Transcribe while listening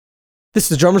This is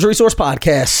the Drummers Resource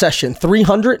Podcast, session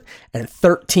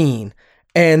 313.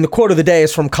 And the quote of the day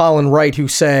is from Colin Wright, who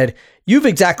said, "You've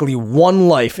exactly one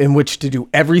life in which to do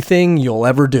everything you'll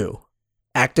ever do.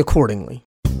 Act accordingly."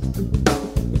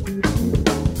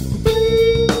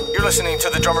 You're listening to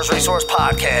the Drummers Resource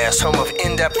Podcast, home of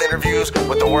in-depth interviews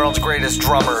with the world's greatest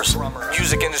drummers,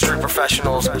 music industry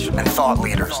professionals, and thought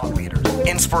leaders.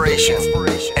 Inspiration,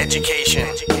 education,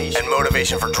 and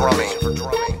motivation for drumming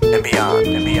and beyond,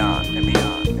 and beyond, and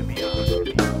beyond, and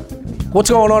beyond. What's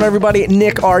going on, everybody?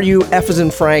 Nick, R-U, F as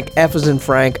in Frank, F as in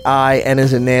Frank, I, N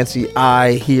as in Nancy,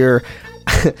 I here.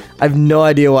 I have no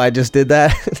idea why I just did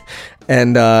that.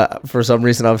 And for some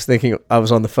reason, I was thinking I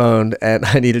was on the phone and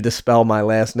I needed to spell my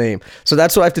last name. So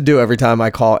that's what I have to do every time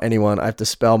I call anyone. I have to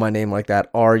spell my name like that.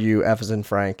 R-U, F as in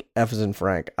Frank, F as in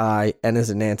Frank, I, N as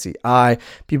in Nancy, I.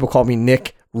 People call me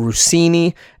Nick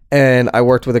Russini. And I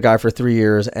worked with a guy for 3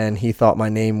 years and he thought my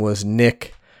name was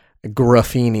Nick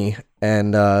Graffini.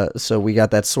 And so we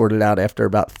got that sorted out after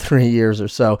about 3 years or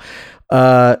so.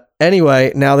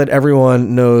 Anyway, now that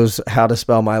everyone knows how to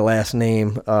spell my last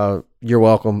name, you're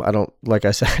welcome. Like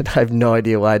I said, I have no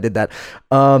idea why I did that.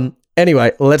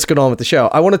 Anyway, let's get on with the show.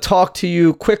 I want to talk to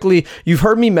you quickly. You've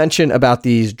heard me mention about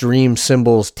these Dream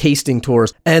Cymbals tasting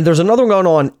tours, and there's another one going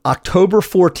on October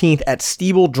 14th at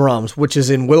Stiebel Drums, which is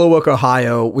in Willowook,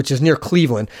 Ohio, which is near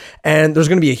Cleveland. And there's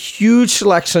going to be a huge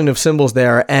selection of cymbals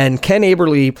there, and Ken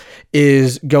Aberle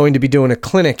is going to be doing a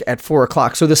clinic at 4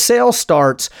 o'clock. So the sale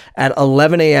starts at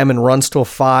 11 a.m. and runs till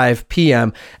 5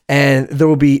 p.m., and there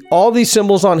will be all these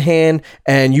cymbals on hand,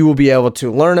 and you will be able to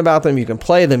learn about them. You can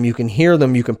play them, you can hear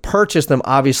them, you can purchase them,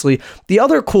 obviously. The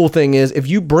other cool thing is if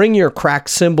you bring your cracked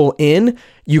cymbal in,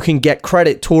 you can get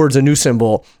credit towards a new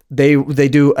cymbal. They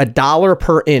do $1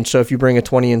 per inch. So if you bring a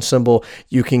 20-inch cymbal,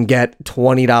 you can get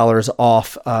 $20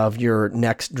 off of your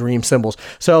next Dream cymbals.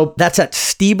 So that's at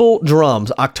Stiebel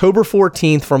Drums, October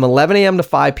 14th from 11 a.m. to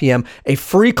 5 p.m. A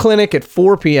free clinic at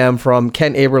 4 p.m. from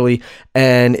Ken Aberle,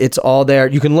 and it's all there.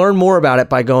 You can learn more about it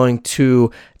by going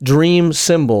to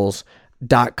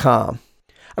dreamcymbals.com.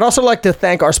 I'd also like to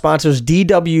thank our sponsors,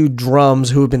 DW Drums,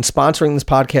 who have been sponsoring this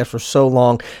podcast for so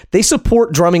long. They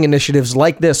support drumming initiatives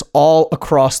like this all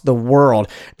across the world.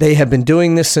 They have been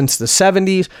doing this since the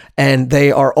 70s, and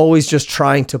they are always just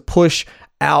trying to push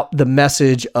out the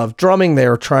message of drumming. They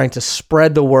are trying to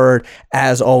spread the word,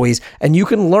 as always. And you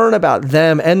can learn about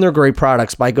them and their great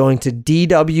products by going to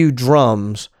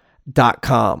dwdrums.com.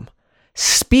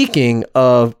 Speaking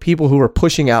of people who are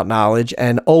pushing out knowledge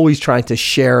and always trying to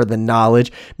share the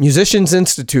knowledge, Musicians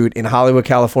Institute in Hollywood,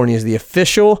 California is the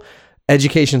official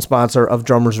education sponsor of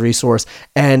Drummers Resource,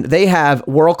 and they have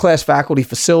world-class faculty,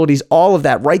 facilities, all of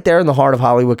that right there in the heart of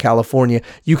Hollywood, California.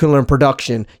 You can learn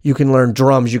production, you can learn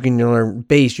drums, you can learn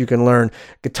bass, you can learn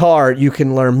guitar, you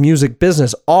can learn music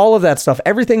business, all of that stuff.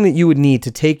 Everything that you would need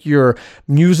to take your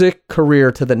music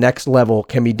career to the next level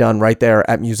can be done right there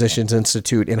at Musicians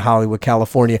Institute in Hollywood,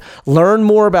 California. Learn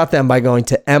more about them by going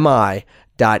to mi.edu.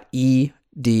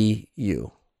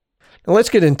 Now let's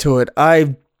get into it.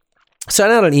 I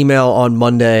sent out an email on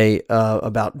Monday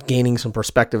about gaining some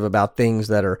perspective about things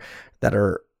that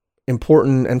are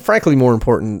important and frankly more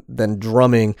important than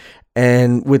drumming.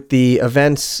 And with the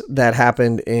events that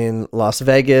happened in Las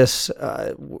Vegas,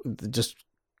 just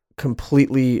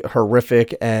completely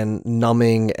horrific and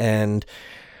numbing and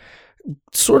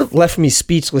sort of left me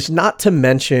speechless, not to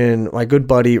mention my good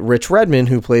buddy Rich Redmond,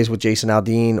 who plays with Jason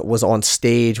Aldean, was on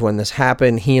stage when this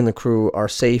happened. He and the crew are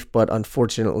safe, but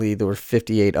unfortunately there were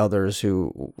 58 others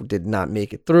who did not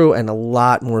make it through and a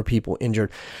lot more people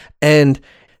injured. And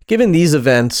given these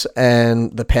events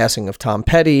and the passing of Tom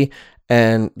Petty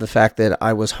and the fact that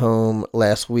I was home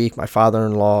last week, my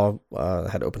father-in-law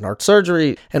had open heart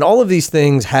surgery, and all of these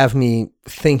things have me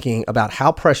thinking about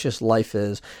how precious life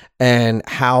is and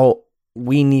how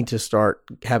we need to start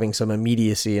having some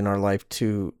immediacy in our life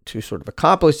to sort of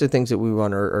accomplish the things that we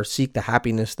want or seek the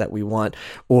happiness that we want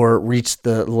or reach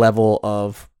the level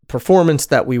of performance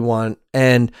that we want.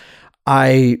 And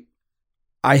I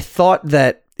thought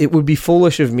that it would be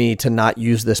foolish of me to not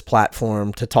use this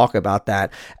platform to talk about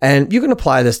that. And you can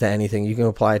apply this to anything. You can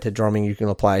apply it to drumming. You can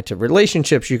apply it to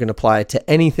relationships. You can apply it to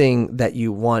anything that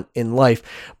you want in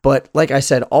life. But like I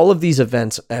said, all of these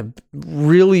events have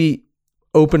really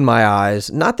opened my eyes.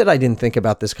 Not that I didn't think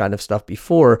about this kind of stuff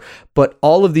before, but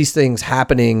all of these things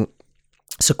happening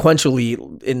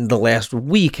sequentially in the last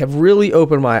week have really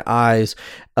opened my eyes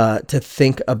to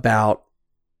think about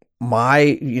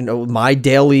my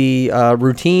daily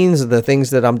routines, the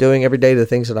things that I'm doing every day, the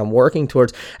things that I'm working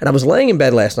towards. And I was laying in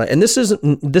bed last night, and this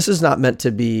is not meant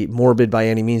to be morbid by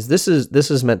any means. This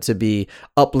is meant to be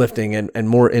uplifting and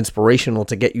more inspirational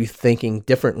to get you thinking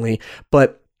differently.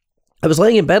 But I was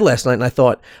laying in bed last night and I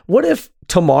thought, what if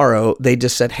tomorrow they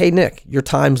just said, "Hey, Nick, your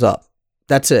time's up.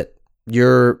 That's it.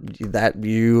 You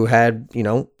had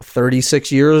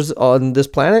 36 years on this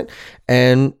planet,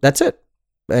 and that's it.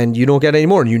 And you don't get any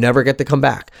more, and you never get to come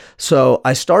back." So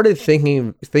I started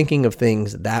thinking of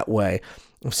things that way,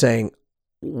 of saying,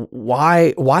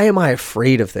 why am I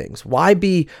afraid of things? Why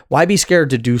be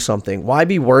scared to do something? Why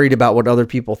be worried about what other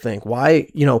people think? Why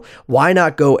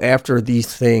not go after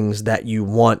these things that you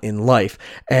want in life?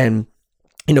 And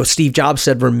Steve Jobs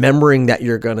said, remembering that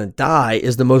you're going to die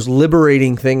is the most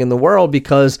liberating thing in the world,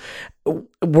 because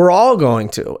we're all going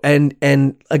to. And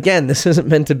again, this isn't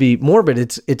meant to be morbid.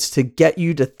 It's to get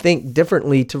you to think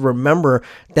differently, to remember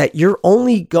that you're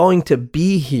only going to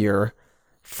be here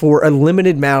for a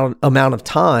limited amount of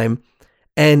time,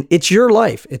 and it's your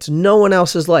life. It's no one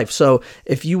else's life. So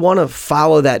if you want to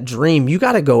follow that dream, you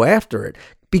got to go after it,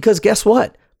 because guess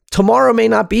what? Tomorrow may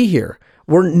not be here.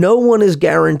 No one is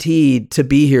guaranteed to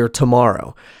be here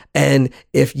tomorrow. And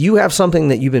if you have something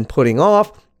that you've been putting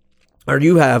off, or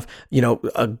you have,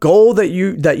 a goal that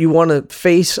you want to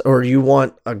face, or you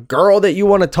want a girl that you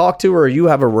want to talk to, or you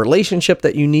have a relationship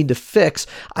that you need to fix,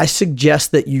 I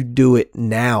suggest that you do it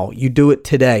now. You do it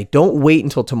today. Don't wait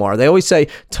until tomorrow. They always say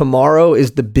tomorrow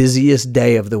is the busiest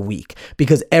day of the week,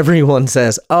 because everyone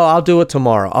says, "Oh, I'll do it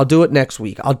tomorrow. I'll do it next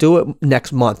week. I'll do it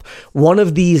next month. One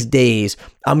of these days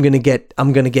I'm going to get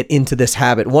into this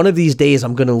habit. One of these days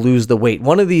I'm going to lose the weight.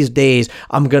 One of these days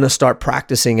I'm going to start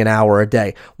practicing an hour a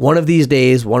day. One of these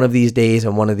days, one of these days,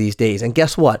 and one of these days." And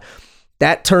guess what?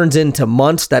 That turns into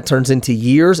months, that turns into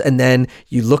years, and then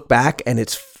you look back and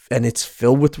it's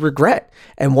filled with regret.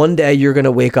 And one day you're going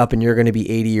to wake up and you're going to be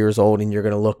 80 years old, and you're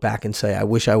going to look back and say, "I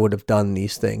wish I would have done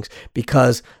these things,"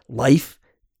 because life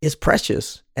is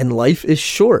precious and life is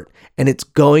short, and it's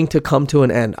going to come to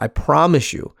an end. I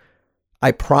promise you.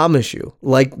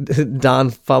 Like Don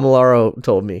Famularo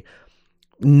told me,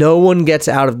 no one gets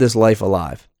out of this life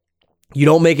alive. You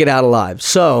don't make it out alive.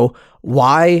 So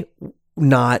why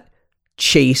not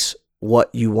chase what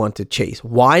you want to chase?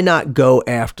 Why not go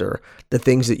after the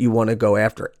things that you want to go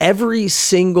after? Every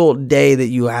single day that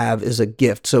you have is a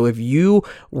gift. So if you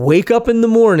wake up in the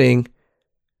morning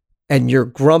and you're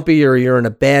grumpy, or you're in a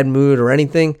bad mood or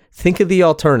anything, think of the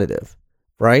alternative,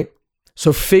 right?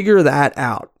 So figure that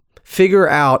out. Figure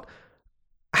out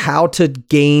how to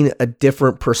gain a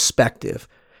different perspective.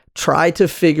 Try to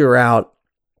figure out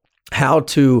how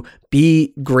to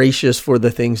be gracious for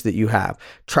the things that you have.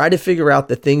 Try to figure out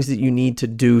the things that you need to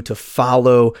do to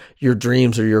follow your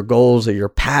dreams or your goals or your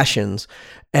passions.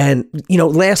 And,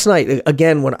 last night,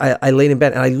 again, when I laid in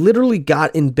bed, and I literally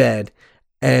got in bed,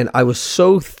 and I was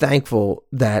so thankful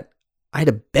that I had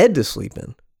a bed to sleep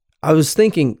in. I was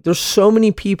thinking, there's so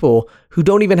many people who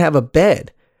don't even have a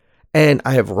bed. And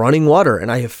I have running water, and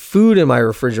I have food in my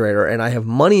refrigerator, and I have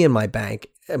money in my bank,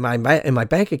 in my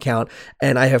bank account,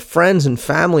 and I have friends and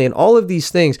family and all of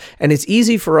these things. And it's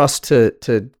easy for us to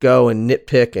go and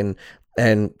nitpick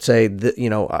and say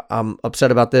that, I'm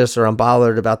upset about this, or I'm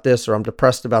bothered about this, or I'm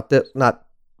depressed about this. Not,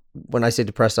 when I say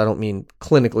depressed, I don't mean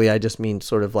clinically. I just mean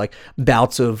sort of like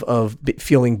bouts of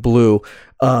feeling blue.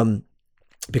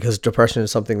 Because depression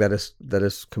is something that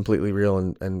is completely real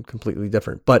and completely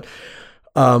different. But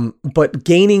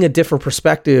gaining a different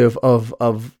perspective of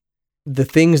the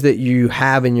things that you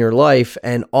have in your life,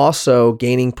 and also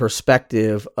gaining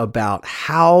perspective about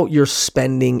how you're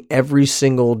spending every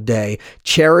single day,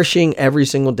 cherishing every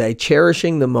single day,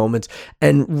 cherishing the moments,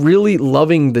 and really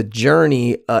loving the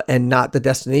journey and not the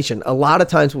destination. A lot of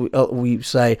times we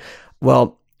say,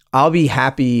 well, I'll be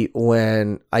happy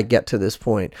when I get to this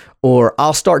point, or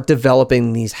I'll start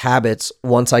developing these habits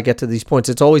once I get to these points.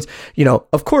 It's always,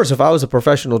 of course, if I was a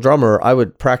professional drummer, I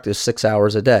would practice 6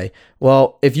 hours a day.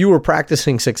 Well, if you were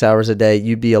practicing 6 hours a day,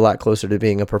 you'd be a lot closer to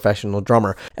being a professional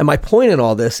drummer. And my point in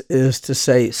all this is to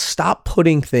say, stop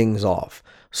putting things off.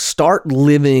 Start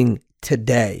living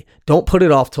today. Don't put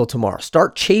it off till tomorrow.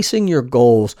 Start chasing your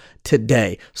goals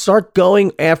today. Start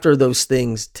going after those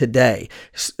things today.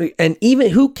 And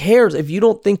even, who cares if you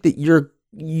don't think that you're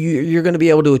going to be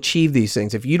able to achieve these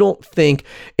things? If you don't think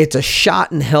it's a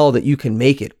shot in hell that you can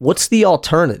make it, what's the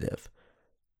alternative?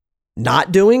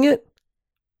 Not doing it?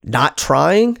 Not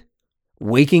trying?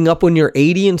 Waking up when you're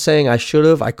 80 and saying, I should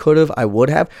have, I could have, I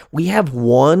would have? We have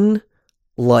one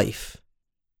life.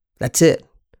 That's it.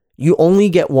 You only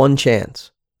get one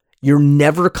chance. You're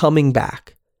never coming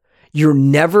back. You're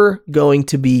never going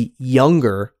to be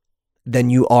younger than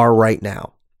you are right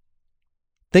now.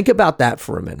 Think about that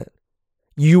for a minute.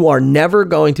 You are never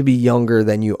going to be younger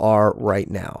than you are right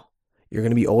now. You're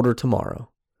going to be older tomorrow.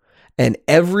 And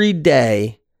every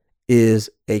day is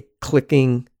a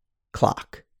clicking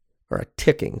clock or a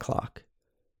ticking clock.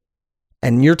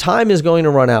 And your time is going to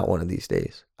run out one of these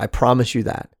days. I promise you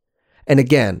that. And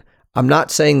again, I'm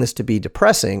not saying this to be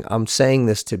depressing. I'm saying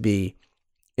this to be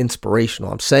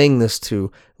inspirational. I'm saying this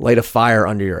to light a fire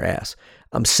under your ass.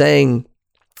 I'm saying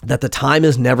that the time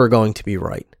is never going to be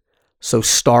right. So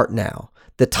start now.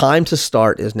 The time to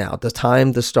start is now. The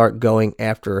time to start going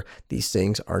after these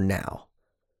things are now.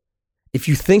 If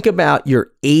you think about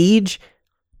your age,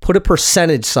 put a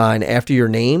percentage sign after your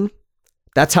name.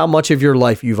 That's how much of your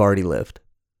life you've already lived.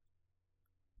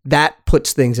 That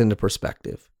puts things into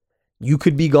perspective. You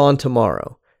could be gone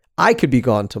tomorrow. I could be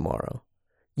gone tomorrow.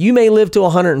 You may live to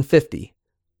 150.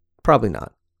 Probably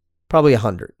not. Probably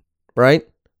 100, right?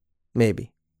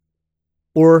 Maybe.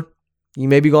 Or you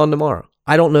may be gone tomorrow.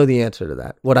 I don't know the answer to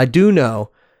that. What I do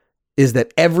know is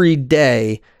that every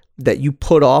day that you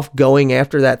put off going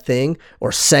after that thing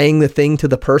or saying the thing to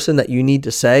the person that you need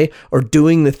to say or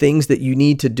doing the things that you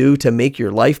need to do to make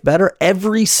your life better,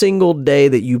 every single day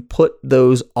that you put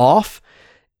those off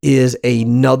is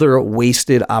another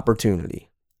wasted opportunity.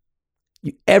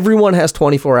 Everyone has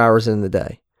 24 hours in the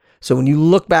day. So when you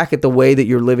look back at the way that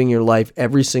you're living your life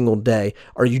every single day,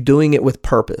 are you doing it with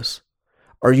purpose?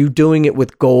 Are you doing it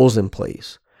with goals in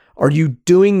place? Are you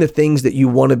doing the things that you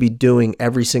want to be doing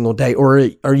every single day? Or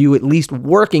are you at least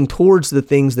working towards the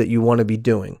things that you want to be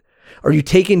doing? Are you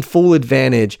taking full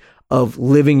advantage of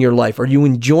living your life? Are you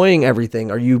enjoying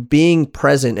everything? Are you being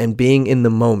present and being in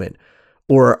the moment?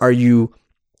 Or are you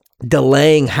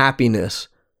delaying happiness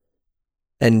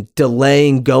and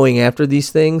delaying going after these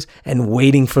things and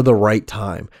waiting for the right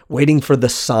time, waiting for the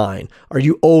sign? Are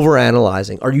you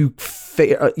overanalyzing? Are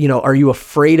you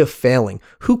afraid of failing?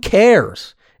 Who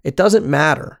cares? It doesn't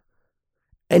matter.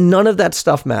 And none of that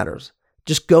stuff matters.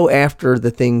 Just go after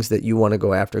the things that you want to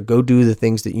go after. Go do the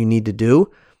things that you need to do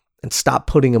and stop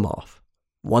putting them off.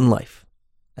 One life.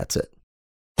 That's it.